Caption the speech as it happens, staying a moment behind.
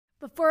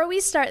Before we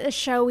start the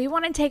show, we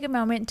want to take a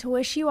moment to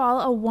wish you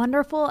all a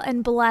wonderful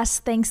and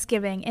blessed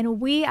Thanksgiving.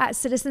 And we at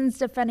Citizens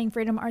Defending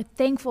Freedom are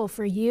thankful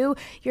for you,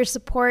 your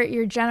support,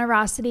 your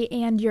generosity,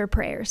 and your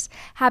prayers.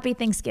 Happy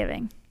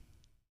Thanksgiving.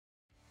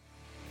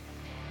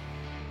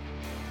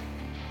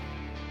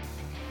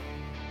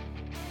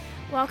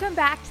 Welcome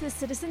back to the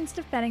Citizens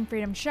Defending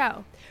Freedom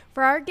show.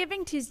 For our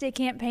Giving Tuesday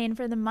campaign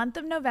for the month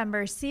of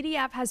November,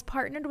 CDF has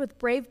partnered with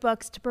Brave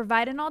Books to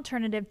provide an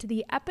alternative to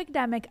the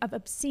epidemic of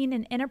obscene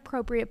and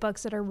inappropriate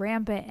books that are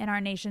rampant in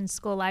our nation's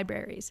school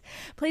libraries.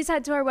 Please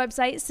head to our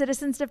website,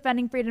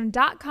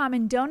 citizensdefendingfreedom.com,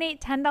 and donate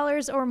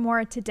 $10 or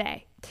more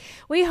today.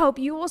 We hope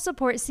you will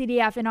support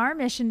CDF in our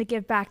mission to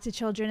give back to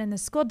children in the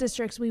school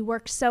districts we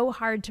work so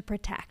hard to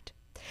protect.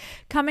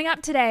 Coming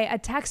up today, a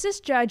Texas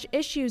judge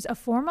issues a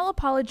formal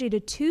apology to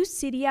two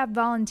CDF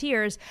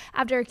volunteers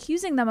after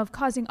accusing them of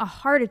causing a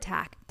heart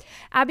attack.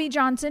 Abby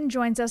Johnson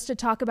joins us to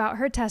talk about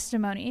her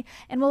testimony,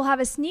 and we'll have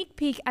a sneak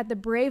peek at the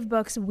Brave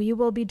books we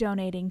will be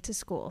donating to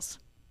schools.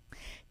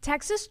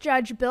 Texas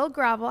Judge Bill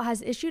Gravel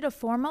has issued a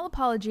formal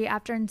apology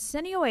after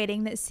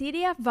insinuating that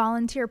CDF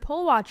volunteer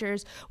poll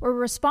watchers were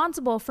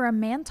responsible for a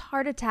man's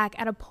heart attack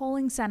at a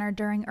polling center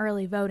during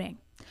early voting.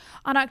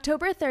 On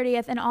October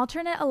 30th, an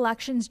alternate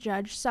elections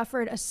judge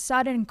suffered a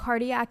sudden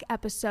cardiac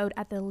episode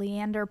at the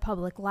Leander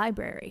Public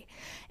Library.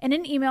 In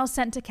an email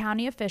sent to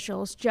county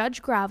officials,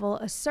 Judge Gravel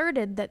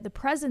asserted that the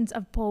presence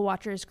of poll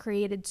watchers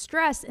created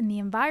stress in the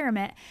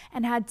environment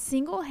and had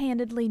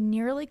single-handedly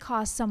nearly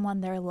cost someone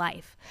their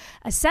life,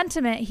 a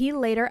sentiment he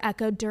later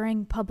echoed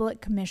during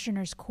public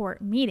commissioners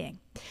court meeting.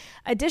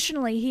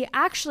 Additionally, he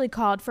actually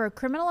called for a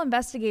criminal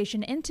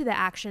investigation into the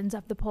actions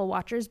of the poll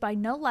watchers by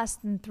no less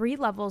than 3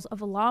 levels of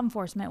law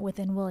enforcement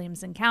within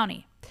Williamson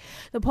County.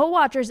 The poll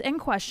watchers in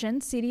question,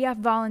 CDF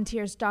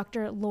volunteers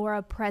Dr.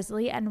 Laura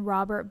Presley and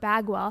Robert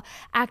Bagwell,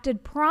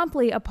 acted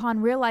promptly upon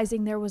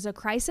realizing there was a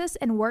crisis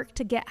and worked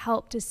to get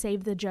help to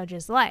save the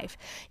judge's life.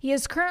 He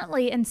is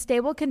currently in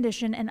stable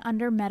condition and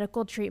under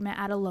medical treatment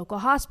at a local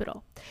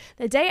hospital.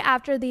 The day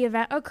after the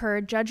event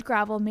occurred, Judge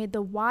Gravel made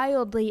the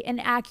wildly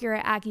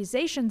inaccurate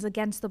accusations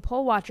against the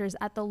poll watchers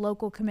at the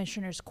local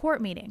commissioner's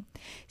court meeting.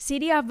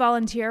 CDF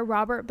volunteer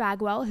Robert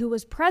Bagwell, who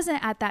was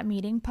present at that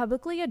meeting,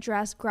 publicly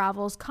addressed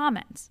Gravel's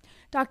comments.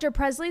 Dr.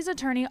 Presley's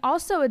attorney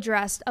also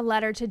addressed a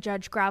letter to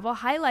Judge Gravel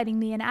highlighting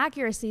the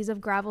inaccuracies of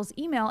Gravel's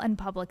email and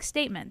public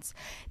statements.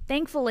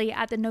 Thankfully,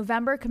 at the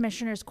November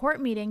Commissioner's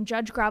Court meeting,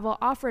 Judge Gravel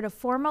offered a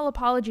formal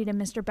apology to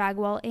Mr.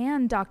 Bagwell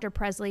and Dr.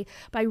 Presley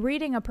by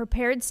reading a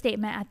prepared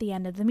statement at the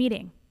end of the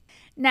meeting.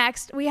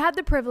 Next, we had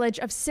the privilege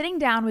of sitting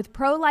down with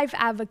pro-life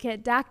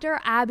advocate Dr.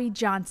 Abby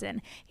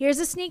Johnson. Here's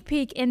a sneak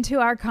peek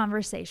into our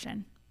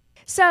conversation.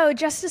 So,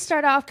 just to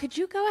start off, could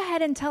you go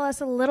ahead and tell us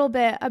a little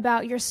bit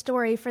about your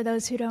story for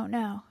those who don't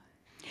know?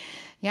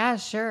 Yeah,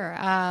 sure.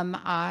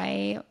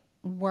 I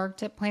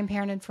worked at Planned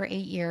Parenthood for 8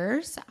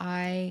 years.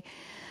 I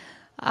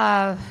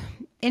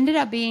ended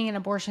up being an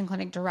abortion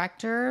clinic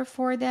director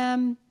for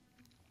them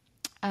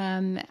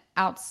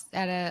out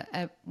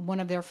at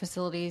one of their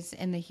facilities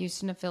in the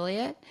Houston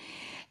affiliate.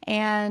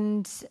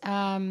 And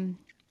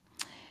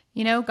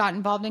got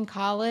involved in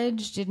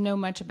college, didn't know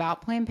much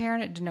about Planned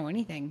Parenthood, didn't know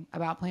anything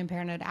about Planned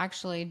Parenthood,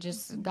 actually.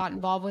 Just got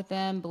involved with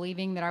them,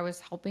 believing that I was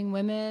helping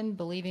women,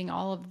 believing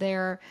all of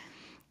their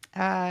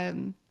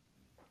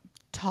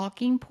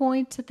talking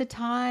points at the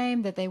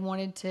time, that they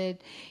wanted to,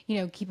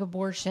 keep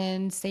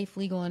abortion safe,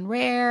 legal, and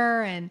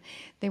rare, and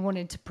they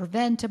wanted to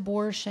prevent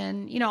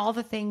abortion, all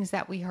the things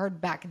that we heard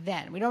back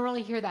then. We don't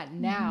really hear that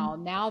now.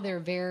 Mm-hmm. Now they're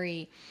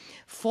very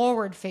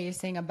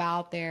forward-facing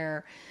about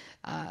their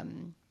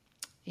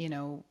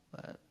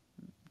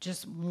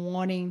just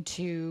wanting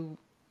to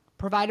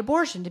provide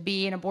abortion, to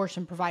be an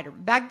abortion provider.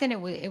 Back then,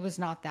 it was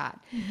not that.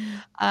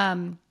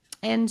 Mm-hmm.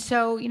 And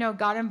so,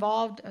 got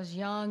involved. I was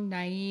young,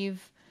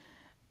 naive,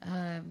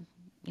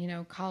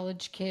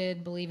 college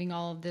kid, believing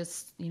all of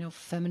this,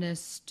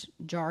 feminist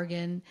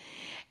jargon.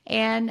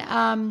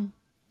 And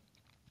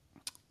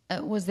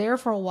was there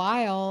for a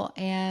while.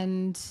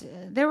 And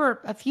there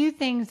were a few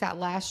things that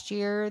last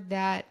year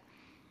that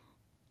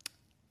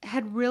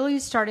had really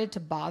started to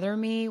bother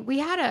me. We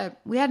had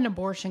an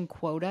abortion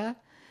quota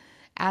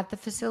at the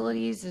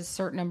facilities, a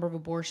certain number of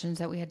abortions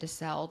that we had to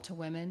sell to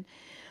women.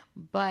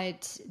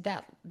 But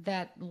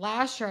that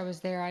last year I was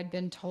there, I'd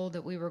been told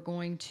that we were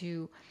going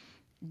to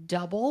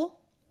double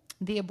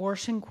the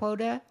abortion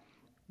quota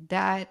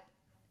that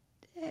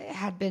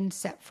had been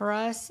set for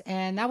us.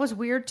 And that was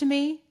weird to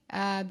me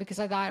because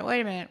I thought,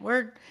 wait a minute,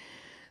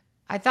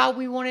 I thought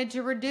we wanted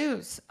to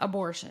reduce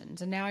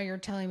abortions, and now you're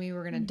telling me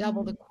we're going to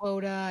double the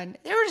quota. And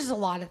there were just a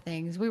lot of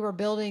things. We were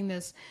building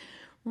this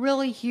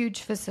really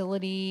huge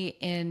facility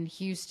in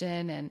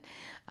Houston,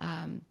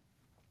 and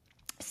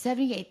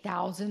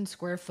 78,000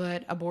 square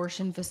foot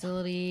abortion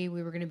facility.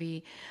 We were going to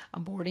be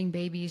aborting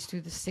babies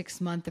through the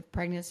 6th month of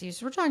pregnancy.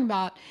 So we're talking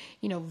about,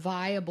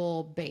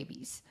 viable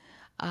babies,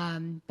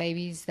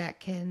 babies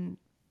that can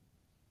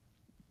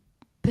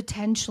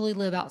potentially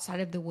live outside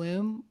of the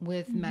womb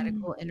with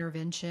medical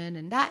intervention.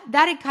 And that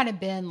had kind of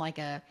been like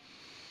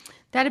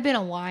that had been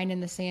a line in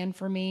the sand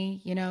for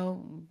me.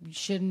 You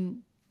shouldn't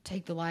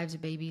take the lives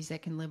of babies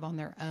that can live on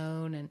their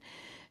own. And,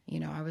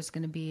 I was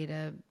going to be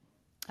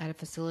at a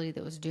facility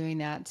that was doing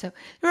that. So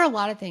there were a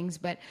lot of things,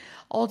 but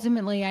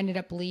ultimately I ended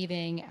up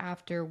leaving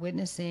after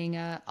witnessing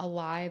a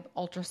live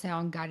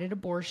ultrasound guided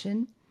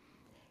abortion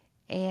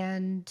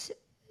and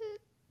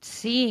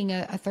seeing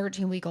a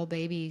 13-week-old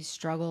baby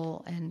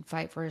struggle and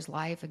fight for his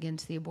life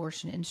against the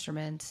abortion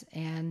instruments.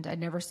 And I'd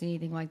never seen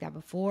anything like that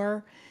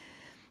before.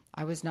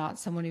 I was not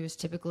someone who was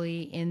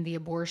typically in the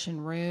abortion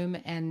room,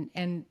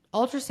 and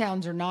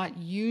ultrasounds are not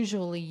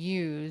usually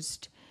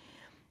used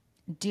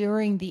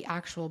during the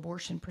actual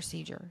abortion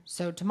procedure.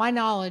 So to my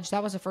knowledge,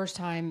 that was the first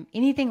time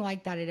anything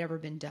like that had ever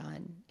been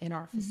done in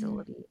our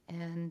facility.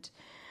 And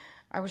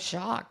I was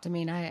shocked. I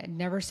mean, I had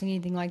never seen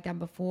anything like that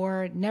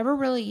before. Never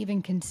really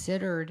even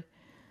considered,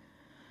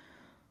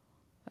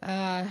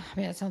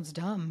 it sounds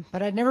dumb,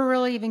 but I'd never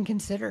really even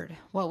considered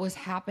what was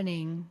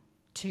happening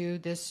to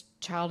this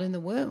child in the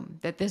womb,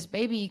 that this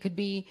baby could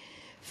be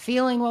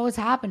feeling what was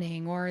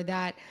happening, or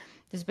that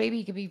this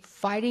baby could be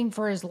fighting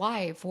for his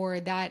life, or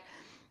that,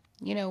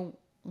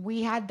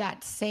 we had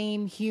that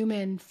same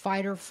human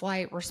fight or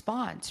flight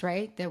response,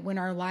 right? That when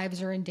our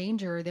lives are in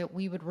danger, that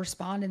we would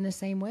respond in the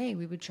same way.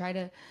 We would try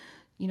to,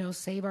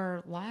 save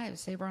our lives,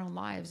 save our own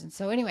lives. And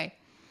so anyway,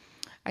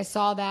 I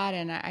saw that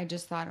and I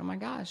just thought, oh my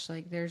gosh,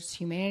 like there's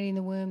humanity in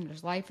the womb,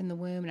 there's life in the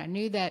womb. And I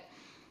knew that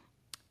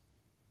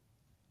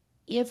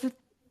if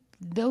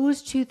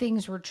those two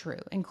things were true,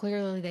 and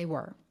clearly they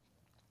were,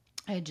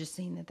 I had just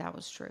seen that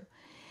was true,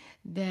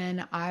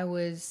 then I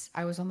was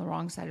on the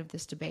wrong side of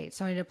this debate.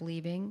 So I ended up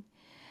leaving,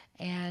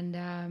 and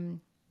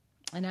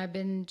I've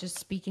been just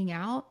speaking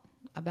out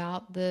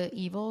about the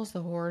evils,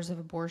 the horrors of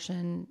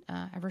abortion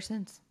ever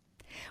since.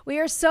 We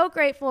are so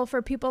grateful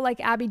for people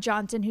like Abby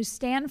Johnson who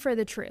stand for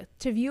the truth.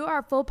 To view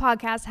our full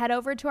podcast, head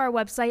over to our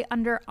website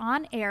under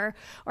On Air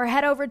or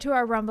head over to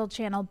our Rumble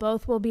channel.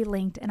 Both will be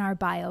linked in our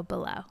bio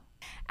below.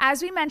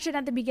 As we mentioned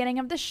at the beginning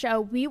of the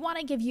show, we want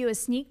to give you a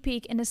sneak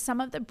peek into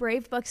some of the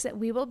brave books that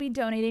we will be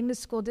donating to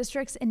school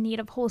districts in need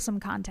of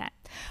wholesome content.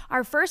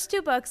 Our first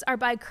two books are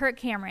by Kirk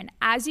Cameron,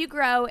 As You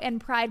Grow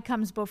and Pride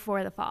Comes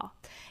Before the Fall.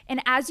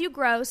 In As You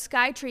Grow,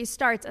 Sky Tree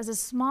starts as a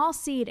small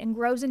seed and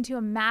grows into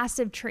a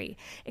massive tree,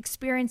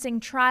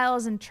 experiencing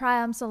trials and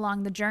triumphs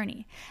along the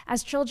journey.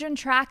 As children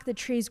track the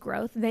tree's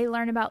growth, they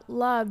learn about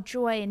love,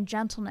 joy, and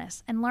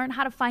gentleness, and learn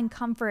how to find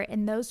comfort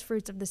in those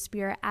fruits of the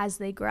Spirit as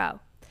they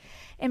grow.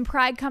 In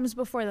Pride Comes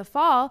Before the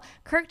Fall,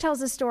 Kirk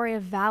tells the story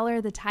of Valor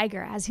the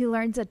tiger as he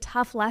learns a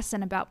tough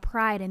lesson about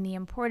pride and the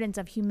importance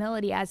of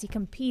humility as he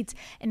competes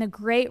in the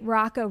Great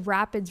Rocco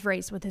Rapids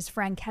race with his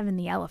friend Kevin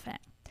the elephant.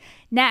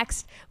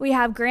 Next, we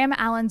have Graham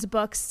Allen's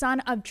book, Son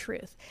of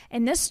Truth.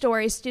 In this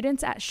story,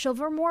 students at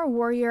Silvermore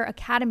Warrior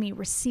Academy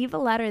receive a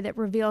letter that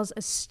reveals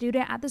a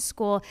student at the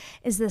school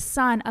is the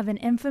son of an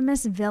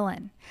infamous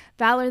villain.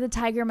 Valor the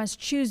tiger must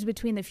choose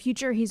between the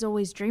future he's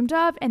always dreamed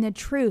of and the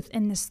truth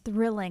in this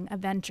thrilling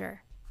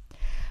adventure.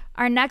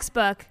 Our next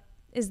book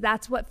is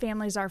That's What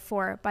Families Are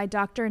For by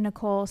Dr.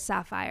 Nicole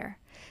Saphier.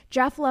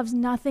 Jeff loves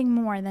nothing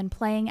more than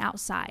playing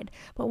outside,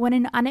 but when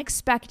an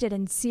unexpected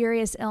and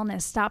serious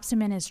illness stops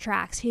him in his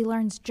tracks, he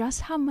learns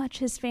just how much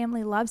his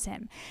family loves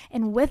him,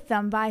 and with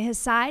them by his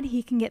side,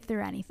 he can get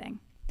through anything.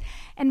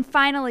 And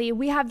finally,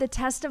 we have The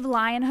Test of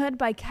Lionhood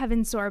by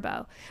Kevin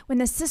Sorbo. When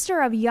the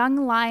sister of young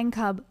lion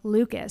cub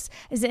Lucas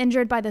is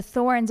injured by the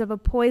thorns of a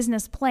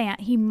poisonous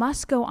plant, he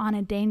must go on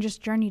a dangerous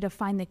journey to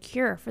find the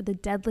cure for the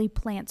deadly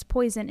plant's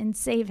poison and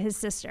save his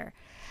sister.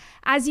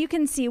 As you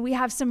can see, we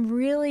have some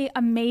really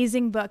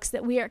amazing books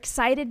that we are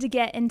excited to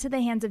get into the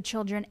hands of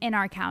children in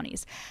our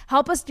counties.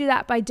 Help us do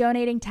that by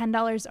donating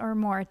 $10 or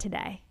more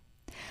today.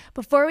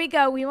 Before we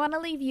go, we want to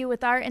leave you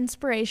with our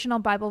inspirational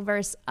Bible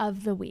verse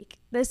of the week.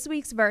 This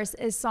week's verse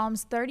is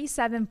Psalms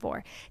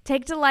 37:4.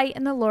 Take delight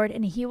in the Lord,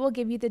 and he will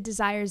give you the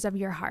desires of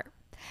your heart.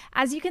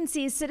 As you can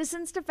see,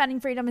 Citizens Defending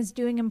Freedom is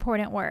doing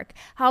important work.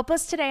 Help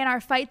us today in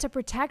our fight to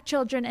protect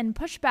children and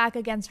push back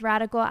against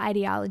radical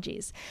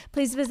ideologies.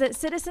 Please visit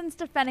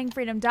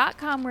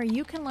citizensdefendingfreedom.com where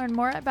you can learn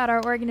more about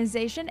our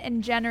organization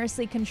and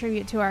generously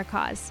contribute to our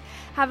cause.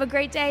 Have a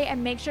great day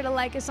and make sure to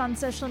like us on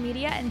social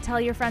media and tell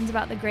your friends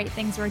about the great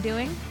things we're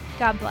doing.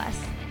 God bless.